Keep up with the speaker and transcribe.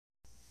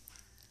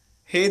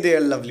Hey there,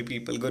 lovely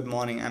people. Good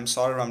morning. I'm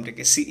Saurabh Ramteke,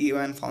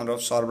 CEO and founder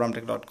of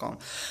SaurabhRamteke.com.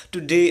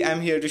 Today,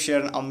 I'm here to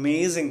share an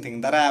amazing thing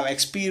that I have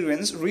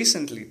experienced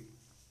recently.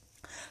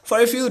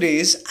 For a few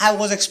days, I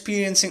was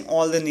experiencing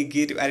all the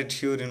negative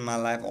attitude in my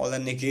life, all the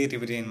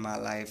negativity in my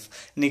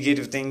life,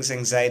 negative things,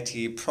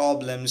 anxiety,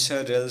 problems,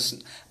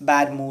 hurdles,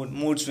 bad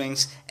mood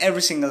swings,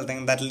 every single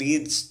thing that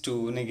leads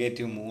to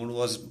negative mood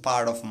was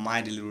part of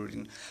my daily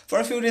routine. For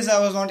a few days, I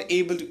was not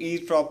able to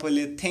eat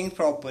properly, think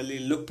properly,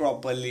 look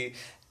properly,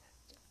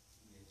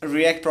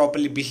 react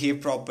properly,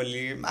 behave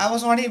properly. I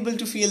was not able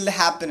to feel the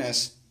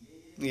happiness.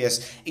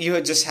 Yes,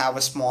 you just have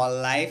a small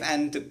life,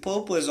 and the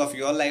purpose of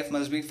your life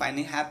must be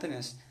finding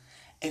happiness.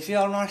 If you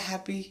are not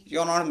happy,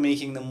 you're not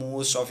making the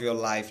most of your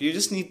life. You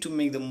just need to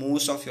make the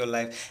most of your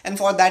life, and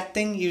for that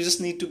thing, you just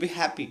need to be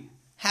happy.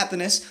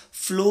 Happiness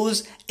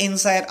flows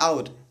inside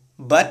out,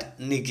 but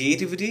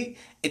negativity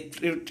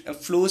it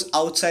flows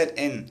outside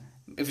in,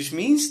 which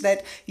means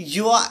that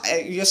your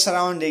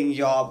surrounding,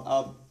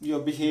 your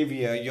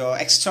behavior, your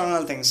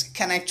external things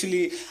can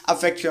actually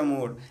affect your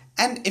mood.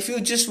 And if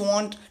you just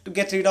want to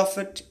get rid of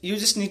it, you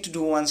just need to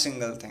do one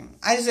single thing.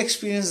 I just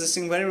experienced this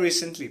thing very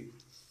recently.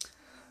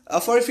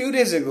 For a few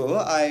days ago,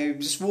 I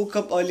just woke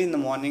up early in the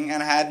morning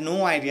and I had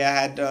no idea.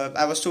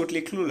 I was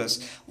totally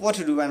clueless what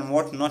to do and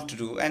what not to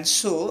do, and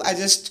so I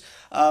just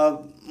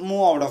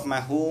moved out of my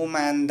home,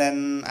 and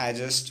then I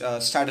just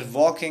started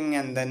walking,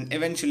 and then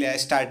eventually I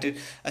started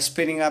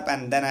spinning up,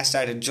 and then I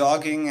started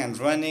jogging and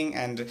running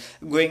and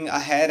going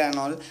ahead and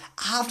all.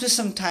 After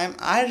some time,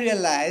 I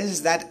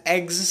realized that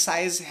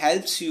exercise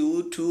helps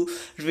you to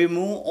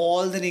remove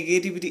all the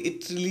negativity.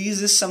 It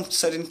releases some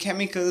certain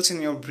chemicals in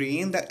your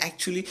brain that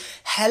actually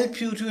help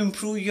you to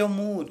improve your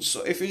mood.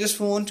 So if you just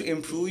want to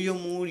improve your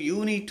mood,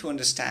 you need to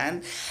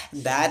understand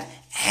that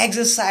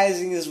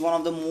exercising is one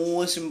of the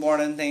most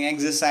important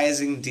thing.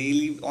 Exercising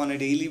daily on a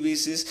daily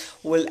basis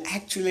will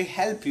actually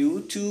help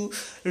you to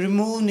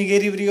remove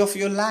negativity of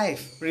your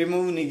life,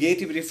 remove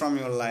negativity from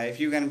your life.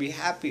 You can be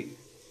happy.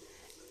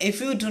 If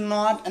you do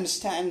not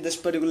understand this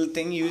particular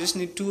thing, you just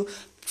need to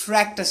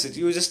practice it.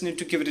 You just need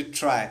to give it a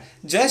try.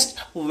 Just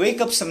wake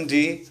up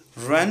someday,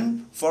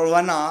 run for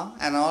 1 hour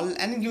and all,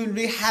 and you will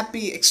be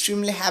happy,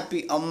 extremely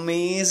happy.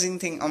 Amazing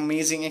thing,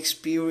 amazing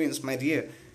experience, my dear.